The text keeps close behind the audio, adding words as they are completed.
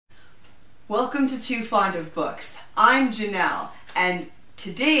Welcome to Too Fond of Books. I'm Janelle, and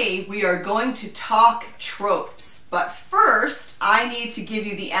today we are going to talk tropes. But first, I need to give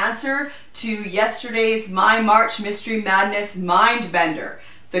you the answer to yesterday's My March Mystery Madness Mindbender.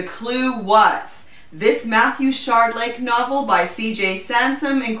 The clue was, this Matthew Shardlake novel by C.J.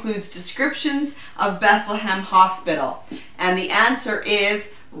 Sansom includes descriptions of Bethlehem Hospital. And the answer is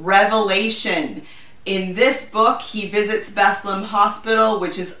Revelation. In this book, he visits Bethlehem Hospital,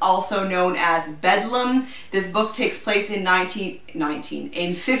 which is also known as Bedlam. This book takes place in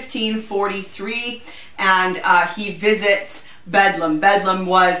 1543, and he visits Bedlam. Bedlam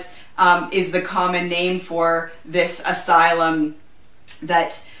is the common name for this asylum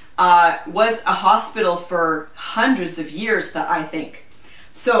that was a hospital for hundreds of years, I think.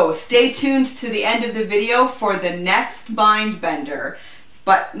 So stay tuned to the end of the video for the next Mindbender.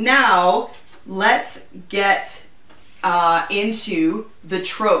 But now, let's get into the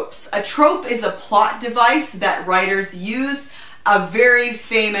tropes. A trope is a plot device that writers use. A very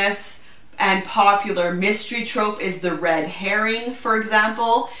famous and popular mystery trope is the red herring, for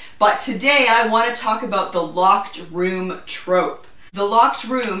example. But today I want to talk about the locked room trope. The locked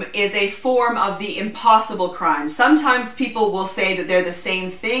room is a form of the impossible crime. Sometimes people will say that they're the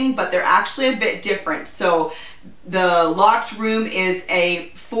same thing, but they're actually a bit different. So the locked room is a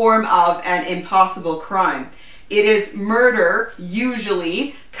form of an impossible crime. It is murder,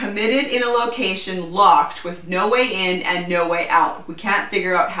 usually, committed in a location locked with no way in and no way out. We can't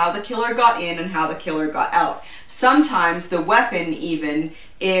figure out how the killer got in and how the killer got out. Sometimes the weapon even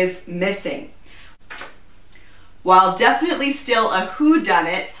is missing. While definitely still a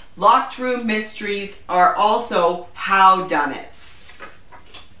whodunit, locked room mysteries are also howdunnits.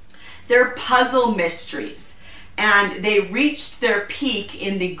 They're puzzle mysteries, and they reached their peak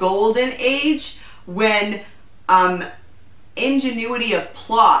in the Golden Age when ingenuity of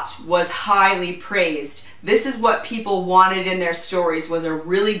plot was highly praised. This is what people wanted in their stories, was a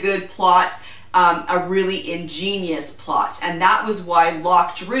really good plot, a really ingenious plot, and that was why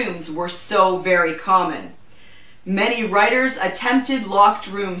locked rooms were so very common. Many writers attempted locked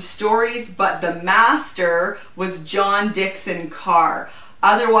room stories, but the master was John Dickson Carr,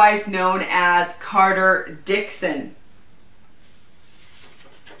 otherwise known as Carter Dickson.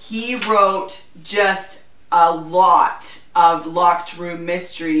 He wrote just a lot of locked room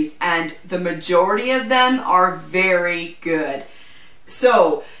mysteries, and the majority of them are very good.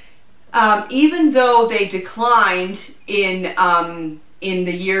 So, even though they declined in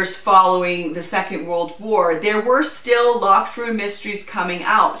the years following the Second World War, there were still locked room mysteries coming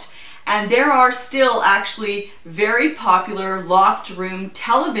out. And there are still actually very popular locked room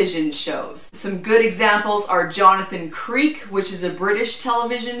television shows. Some good examples are Jonathan Creek, which is a British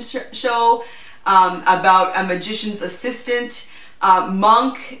television show about a magician's assistant.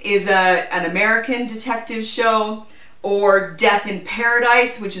 Monk is an American detective show. Or Death in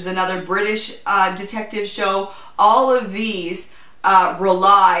Paradise, which is another British detective show. All of these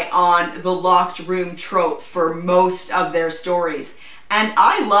rely on the locked room trope for most of their stories. And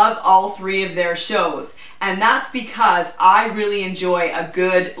I love all three of their shows. And that's because I really enjoy a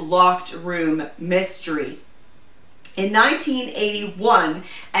good locked room mystery. In 1981,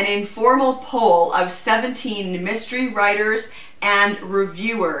 an informal poll of 17 mystery writers and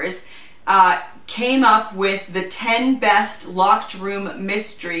reviewers came up with the 10 best locked room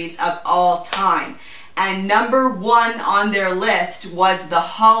mysteries of all time. And number one on their list was The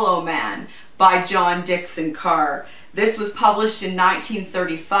Hollow Man by John Dickson Carr. This was published in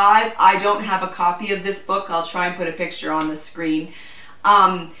 1935. I don't have a copy of this book. I'll try and put a picture on the screen.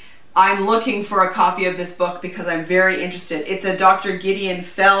 I'm looking for a copy of this book because I'm very interested. It's a Dr. Gideon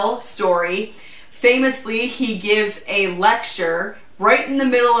Fell story. Famously, he gives a lecture right in the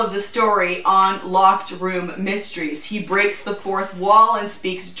middle of the story on locked room mysteries. He breaks the fourth wall and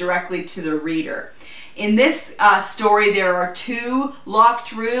speaks directly to the reader. In this story, there are two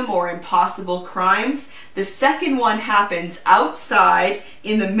locked room or impossible crimes. The second one happens outside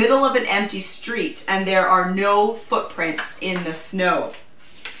in the middle of an empty street, and there are no footprints in the snow.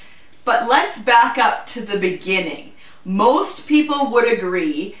 But let's back up to the beginning. Most people would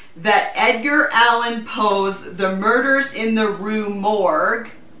agree that Edgar Allan Poe's The Murders in the Rue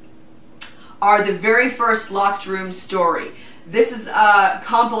Morgue are the very first locked room story. This is a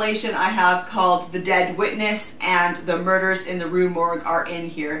compilation I have called The Dead Witness, and The Murders in the Rue Morgue are in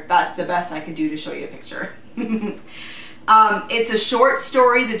here. That's the best I can do to show you a picture. It's a short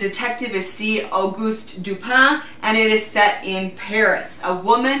story. The detective is C. Auguste Dupin, and it is set in Paris. A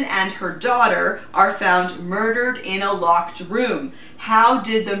woman and her daughter are found murdered in a locked room. How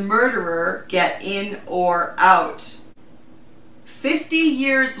did the murderer get in or out? 50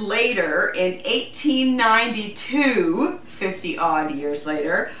 years later, in 1892, 50 odd years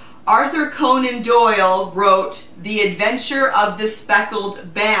later, Arthur Conan Doyle wrote The Adventure of the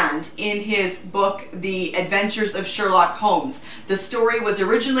Speckled Band in his book, The Adventures of Sherlock Holmes. The story was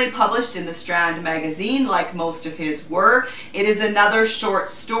originally published in the Strand magazine, like most of his were. It is another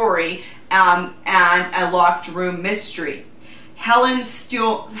short story and a locked room mystery. Helen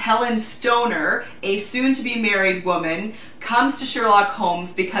Stoner, a soon-to-be married woman, comes to Sherlock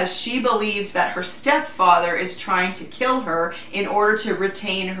Holmes because she believes that her stepfather is trying to kill her in order to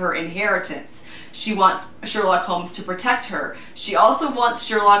retain her inheritance. She wants Sherlock Holmes to protect her. She also wants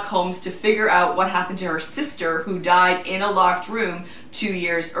Sherlock Holmes to figure out what happened to her sister, who died in a locked room 2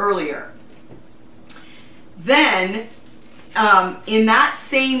 years earlier. Then, in that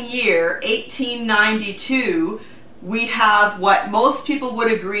same year, 1892, we have what most people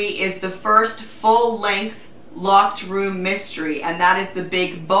would agree is the first full-length locked room mystery, and that is The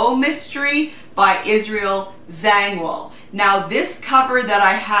Big Bow Mystery by Israel Zangwill. Now, this cover that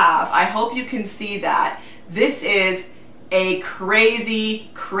I have, I hope you can see that. This is a crazy,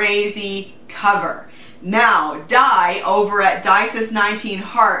 crazy cover. Now, Di over at Dice's 19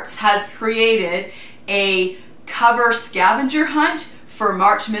 Hearts has created a cover scavenger hunt for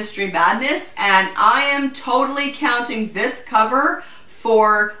March Mystery Madness, and I am totally counting this cover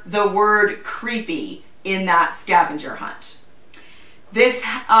for the word creepy in that scavenger hunt. This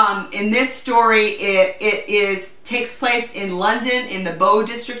in this story, it takes place in London, in the Bow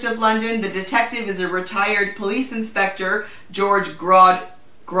district of London. The detective is a retired police inspector, George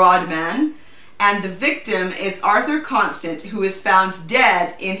Grodman, and the victim is Arthur Constant, who is found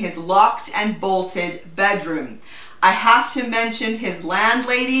dead in his locked and bolted bedroom. I have to mention his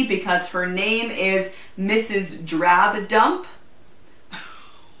landlady because her name is Mrs. Drabdump.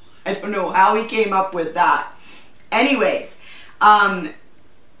 I don't know how he came up with that. Anyways,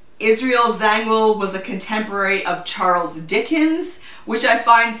 Israel Zangwill was a contemporary of Charles Dickens, which I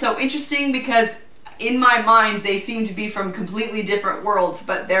find so interesting because in my mind they seem to be from completely different worlds,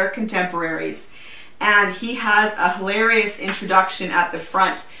 but they're contemporaries. And he has a hilarious introduction at the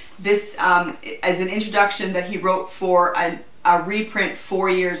front. This is an introduction that he wrote for a reprint 4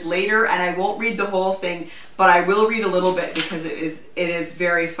 years later, and I won't read the whole thing, but I will read a little bit because it is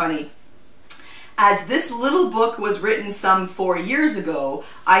very funny. As this little book was written some 4 years ago,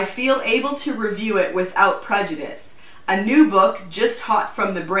 I feel able to review it without prejudice. A new book, just hot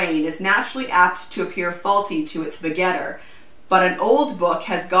from the brain, is naturally apt to appear faulty to its begetter, but an old book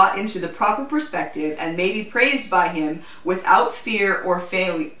has got into the proper perspective and may be praised by him without fear or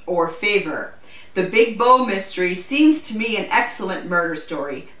favor. The Big Bow Mystery seems to me an excellent murder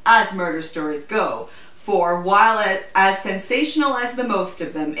story, as murder stories go, for while as sensational as the most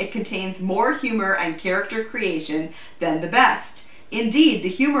of them, it contains more humor and character creation than the best. Indeed, the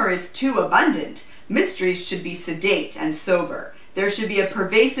humor is too abundant. Mysteries should be sedate and sober. There should be a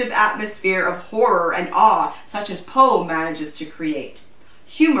pervasive atmosphere of horror and awe, such as Poe manages to create.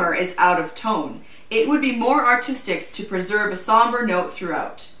 Humor is out of tone. It would be more artistic to preserve a somber note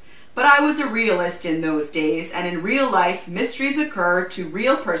throughout. But I was a realist in those days, and in real life, mysteries occur to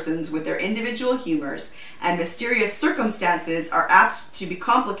real persons with their individual humors, and mysterious circumstances are apt to be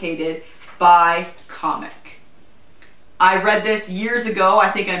complicated by comic. I read this years ago. I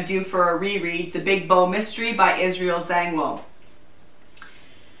think I'm due for a reread. The Big Bow Mystery by Israel Zangwill.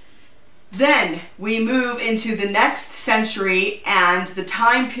 Then we move into the next century and the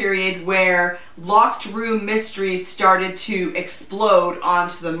time period where locked room mysteries started to explode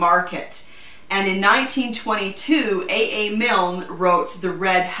onto the market. And in 1922, A.A. Milne wrote The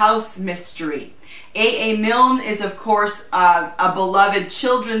Red House Mystery. A.A. Milne is, of course, a beloved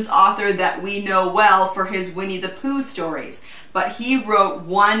children's author that we know well for his Winnie the Pooh stories. But he wrote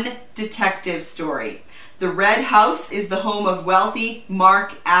one detective story. The Red House is the home of wealthy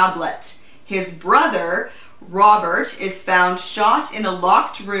Mark Ablett. His brother, Robert, is found shot in a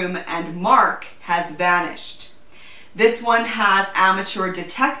locked room and Mark has vanished. This one has amateur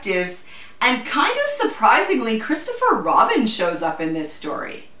detectives, and kind of surprisingly, Christopher Robin shows up in this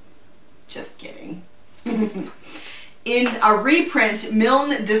story. Just kidding. In a reprint,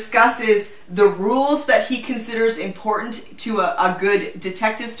 Milne discusses the rules that he considers important to a good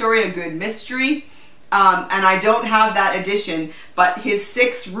detective story, a good mystery. And I don't have that edition, but his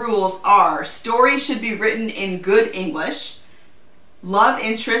 6 rules are: story should be written in good English, love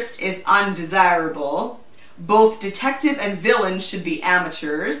interest is undesirable, both detective and villain should be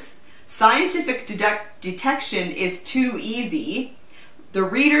amateurs, scientific detection is too easy, the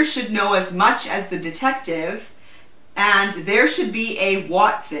reader should know as much as the detective, and there should be a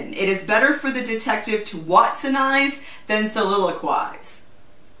Watson. It is better for the detective to Watsonize than soliloquize.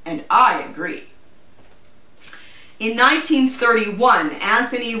 And I agree. In 1931,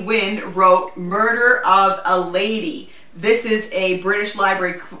 Anthony Whynne wrote Murder of a Lady. This is a British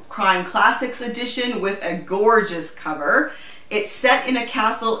Library Crime Classics edition with a gorgeous cover. It's set in a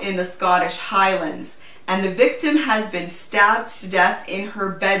castle in the Scottish Highlands, and the victim has been stabbed to death in her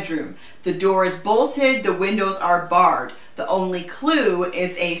bedroom. The door is bolted, the windows are barred. The only clue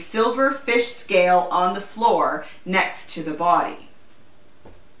is a silver fish scale on the floor next to the body.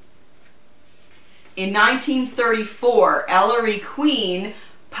 In 1934, Ellery Queen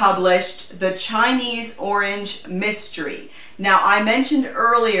published The Chinese Orange Mystery. Now, I mentioned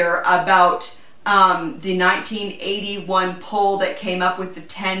earlier about the 1981 poll that came up with the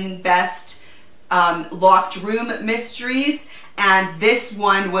 10 best locked room mysteries, and this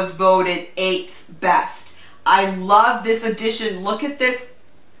one was voted 8th best. I love this edition. Look at this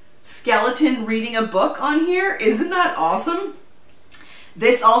skeleton reading a book on here. Isn't that awesome?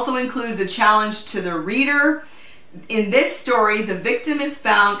 This also includes a challenge to the reader. In this story, the victim is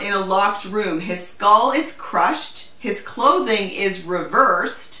found in a locked room. His skull is crushed, his clothing is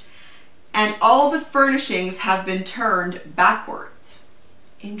reversed, and all the furnishings have been turned backwards.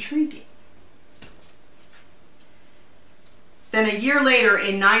 Intriguing. Then a year later,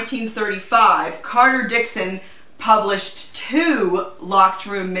 in 1935, Carter Dickson published 2 locked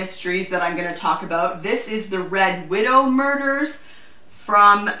room mysteries that I'm going to talk about. This is the Red Widow murders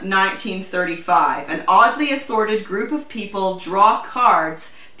from 1935. An oddly assorted group of people draw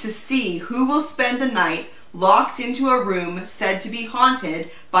cards to see who will spend the night locked into a room said to be haunted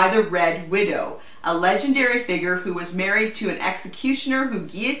by the Red Widow, a legendary figure who was married to an executioner who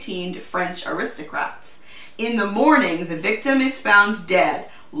guillotined French aristocrats. In the morning, the victim is found dead,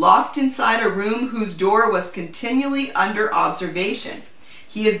 locked inside a room whose door was continually under observation.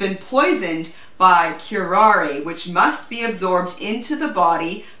 He has been poisoned by curare, which must be absorbed into the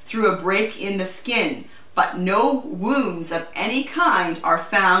body through a break in the skin, but no wounds of any kind are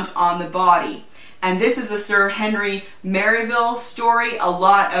found on the body. And this is a Sir Henry Merivale story. A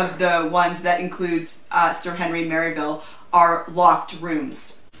lot of the ones that include Sir Henry Merivale are locked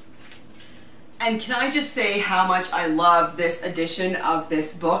rooms. And can I just say how much I love this edition of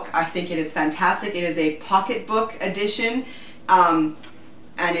this book? I think it is fantastic. It is a pocketbook edition, and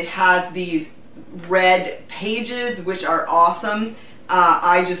it has these red pages, which are awesome.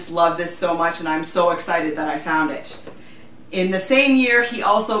 I just love this so much, and I'm so excited that I found it. In the same year, he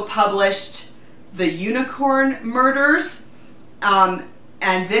also published The Unicorn Murders,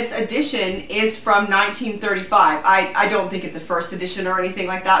 and this edition is from 1935. I don't think it's a first edition or anything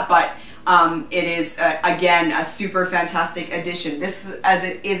like that, but it is, again, a super fantastic edition. This, as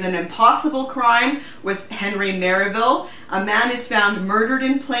it is an impossible crime with Henry Merivale. A man is found murdered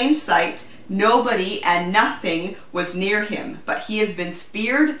in plain sight. Nobody and nothing was near him, but he has been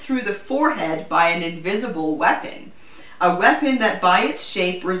speared through the forehead by an invisible weapon. A weapon that by its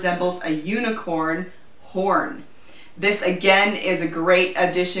shape resembles a unicorn horn. This again is a great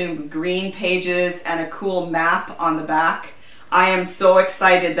edition with green pages and a cool map on the back. I am so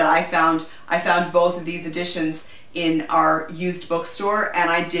excited that I found both of these editions in our used bookstore, and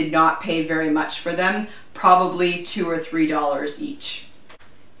I did not pay very much for them, probably $2 or $3 each.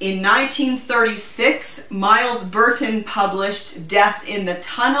 In 1936, Miles Burton published Death in the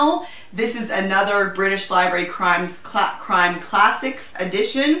Tunnel. This is another British Library Crime Classics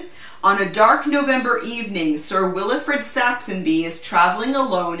edition. On a dark November evening, Sir Wilfrid Saxonby is traveling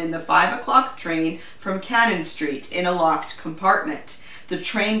alone in the 5 o'clock train from Cannon Street in a locked compartment. The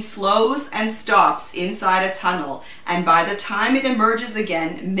train slows and stops inside a tunnel, and by the time it emerges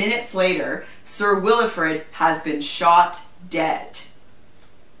again, minutes later, Sir Wilfrid has been shot dead.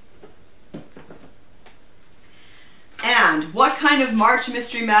 And what kind of March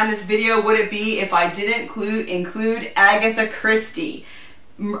Mystery Madness video would it be if I didn't include Agatha Christie?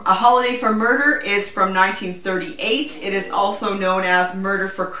 A Holiday for Murder is from 1938. It is also known as Murder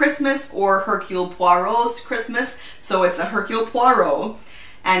for Christmas or Hercule Poirot's Christmas, so it's a Hercule Poirot.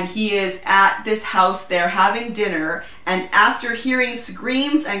 And he is at this house, they're having dinner, and after hearing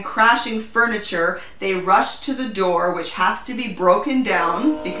screams and crashing furniture, they rush to the door, which has to be broken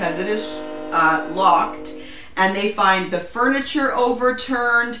down because it is locked, and they find the furniture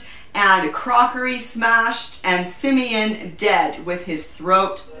overturned and crockery smashed, and Simeon dead with his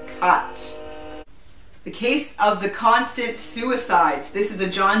throat cut. The Case of the Constant Suicides. This is a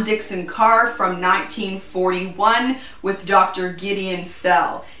John Dickson Carr from 1941 with Dr. Gideon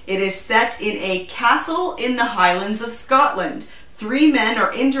Fell. It is set in a castle in the Highlands of Scotland. 3 men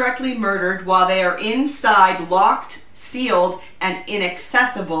are indirectly murdered while they are inside locked, sealed, and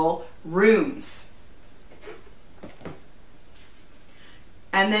inaccessible rooms.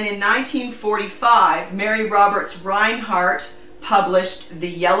 And then in 1945, Mary Roberts Reinhardt published The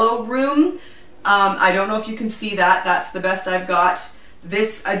Yellow Room. I don't know if you can see that. That's the best I've got.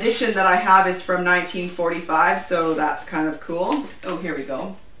 This edition that I have is from 1945, so that's kind of cool. Oh, here we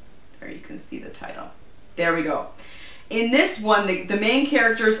go. There you can see the title. There we go. In this one, the main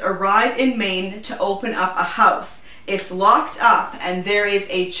characters arrive in Maine to open up a house. It's locked up and there is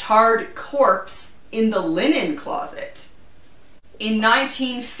a charred corpse in the linen closet. In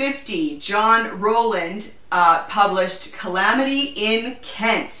 1950, John Rowland published Calamity in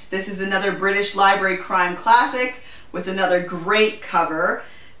Kent. This is another British Library crime classic with another great cover.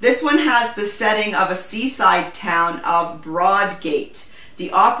 This one has the setting of a seaside town of Broadgate.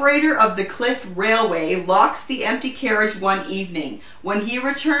 The operator of the Cliff Railway locks the empty carriage one evening. When he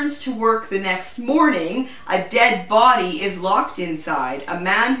returns to work the next morning, a dead body is locked inside, a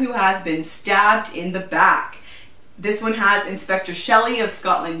man who has been stabbed in the back. This one has Inspector Shelley of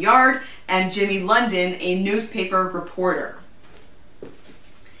Scotland Yard and Jimmy London, a newspaper reporter.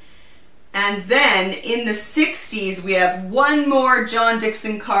 And then in the 60s, we have one more John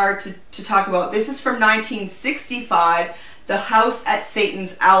Dickson Carr to talk about. This is from 1965, The House at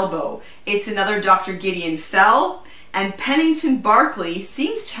Satan's Elbow. It's another Dr. Gideon Fell, and Pennington Barclay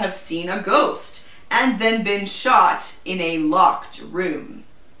seems to have seen a ghost and then been shot in a locked room.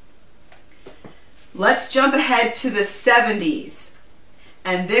 Let's jump ahead to the 70s.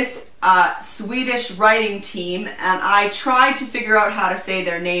 And this Swedish writing team, and I tried to figure out how to say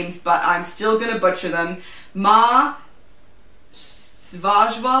their names, but I'm still going to butcher them. Ma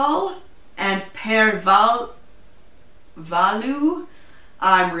Svajval and Per Valu.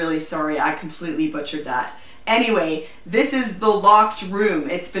 I'm really sorry, I completely butchered that. Anyway, this is The Locked Room.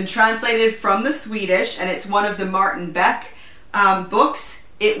 It's been translated from the Swedish, and it's one of the Martin Beck books.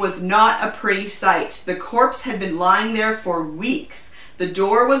 It was not a pretty sight. The corpse had been lying there for weeks. The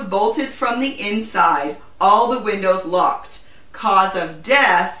door was bolted from the inside, all the windows locked. Cause of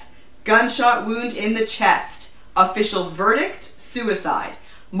death, gunshot wound in the chest. Official verdict, suicide.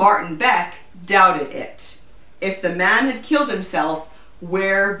 Martin Beck doubted it. If the man had killed himself,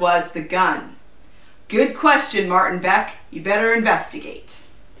 where was the gun? Good question, Martin Beck. You better investigate.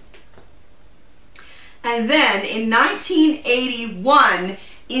 And then in 1981,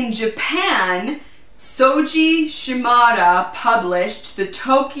 in Japan, Soji Shimada published the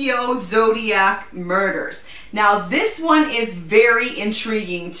Tokyo Zodiac Murders. Now this one is very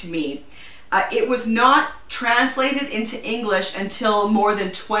intriguing to me. It was not translated into English until more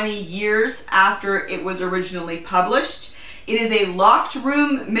than 20 years after it was originally published. It is a locked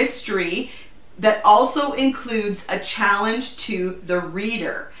room mystery that also includes a challenge to the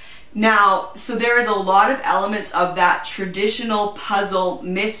reader. Now, so there is a lot of elements of that traditional puzzle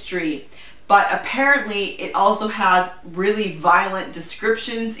mystery, but apparently it also has really violent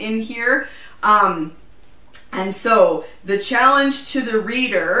descriptions in here. And so the challenge to the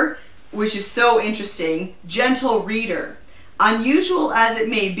reader, which is so interesting, gentle reader. Unusual as it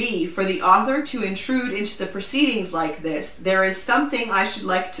may be for the author to intrude into the proceedings like this, there is something I should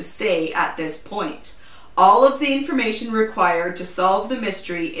like to say at this point. All of the information required to solve the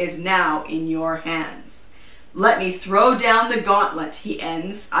mystery is now in your hands. Let me throw down the gauntlet, he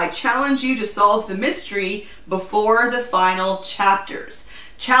ends. I challenge you to solve the mystery before the final chapters.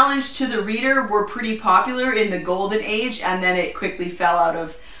 Challenge to the reader were pretty popular in the Golden Age, and then it quickly fell out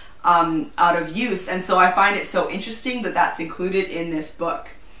of use. And so I find it so interesting that that's included in this book.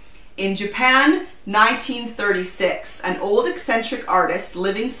 In Japan, 1936, an old eccentric artist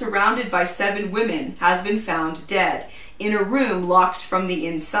living surrounded by 7 women has been found dead in a room locked from the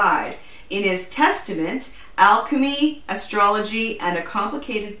inside. In his testament, alchemy, astrology, and a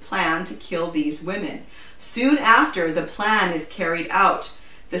complicated plan to kill these women. Soon after the plan is carried out,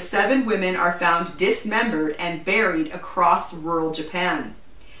 the 7 women are found dismembered and buried across rural Japan.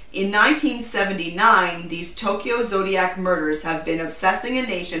 In 1979, these Tokyo Zodiac murders have been obsessing a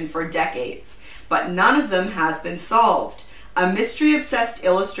nation for decades, but none of them has been solved. A mystery-obsessed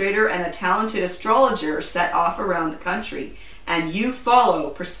illustrator and a talented astrologer set off around the country, and you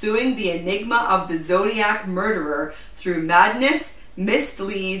follow, pursuing the enigma of the Zodiac murderer through madness,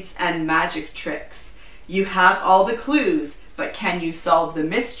 misleads, and magic tricks. You have all the clues, but can you solve the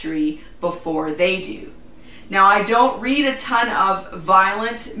mystery before they do? Now, I don't read a ton of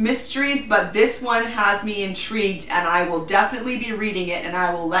violent mysteries, but this one has me intrigued, and I will definitely be reading it, and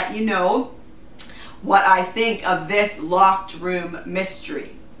I will let you know what I think of this locked room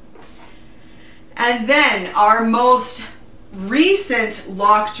mystery. And then our most recent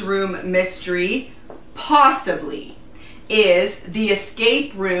locked room mystery, possibly, is The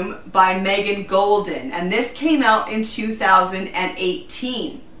Escape Room by Megan Golden, and this came out in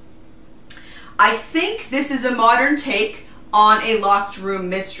 2018. I think this is a modern take on a locked room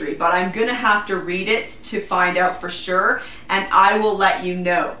mystery, but I'm gonna have to read it to find out for sure, and I will let you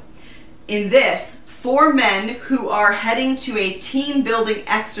know. In this, 4 men who are heading to a team building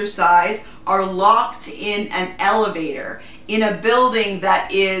exercise are locked in an elevator in a building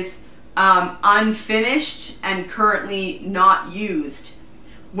that is unfinished and currently not used.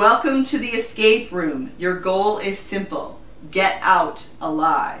 Welcome to the escape room. Your goal is simple: get out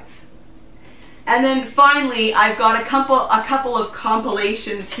alive. And then finally, I've got a couple of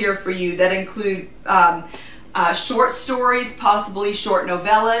compilations here for you that include short stories, possibly short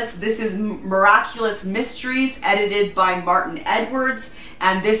novellas. This is Miraculous Mysteries, edited by Martin Edwards,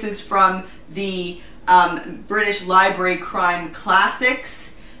 and this is from the British Library Crime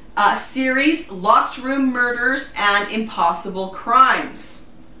Classics series, Locked Room Murders and Impossible Crimes.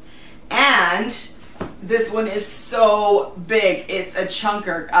 And this one is so big, it's a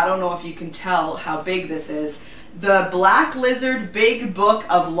chunker. I don't know if you can tell how big this is. The Black Lizard Big Book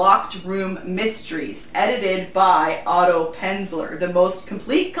of Locked Room Mysteries, edited by Otto Penzlar, the most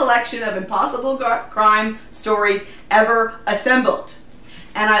complete collection of impossible crime stories ever assembled.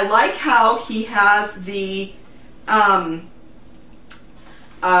 And I like how he has the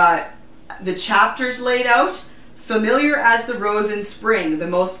chapters laid out. Familiar as the Rose in Spring, the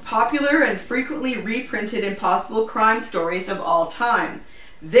most popular and frequently reprinted impossible crime stories of all time.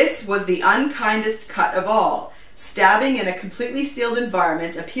 This was the unkindest cut of all. Stabbing in a completely sealed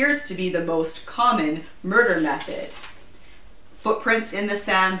environment appears to be the most common murder method. Footprints in the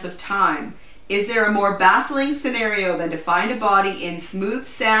sands of time. Is there a more baffling scenario than to find a body in smooth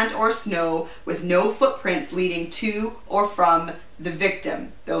sand or snow with no footprints leading to or from the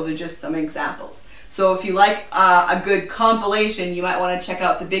victim? Those are just some examples. So if you like a good compilation, you might want to check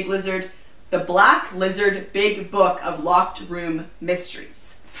out the Black Lizard Big Book of Locked Room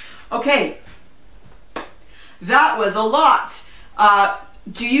Mysteries. Okay, that was a lot.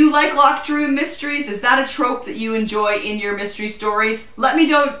 Do you like locked room mysteries? Is that a trope that you enjoy in your mystery stories? Let me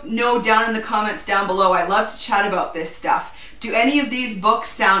know down in the comments down below. I love to chat about this stuff. Do any of these books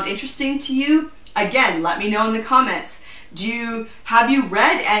sound interesting to you? Again, let me know in the comments. Have you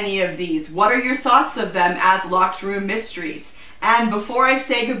read any of these? What are your thoughts of them as locked room mysteries? And before I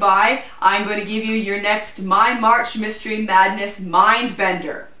say goodbye, I'm going to give you your next My March Mystery Madness Mind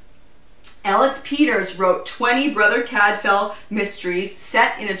Bender. Ellis Peters wrote 20 Brother Cadfael mysteries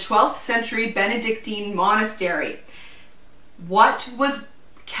set in a 12th century Benedictine monastery. What was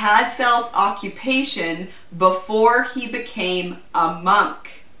Cadfael's occupation before he became a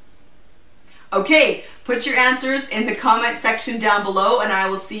monk? Okay, put your answers in the comment section down below, and I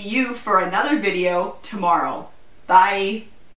will see you for another video tomorrow. Bye!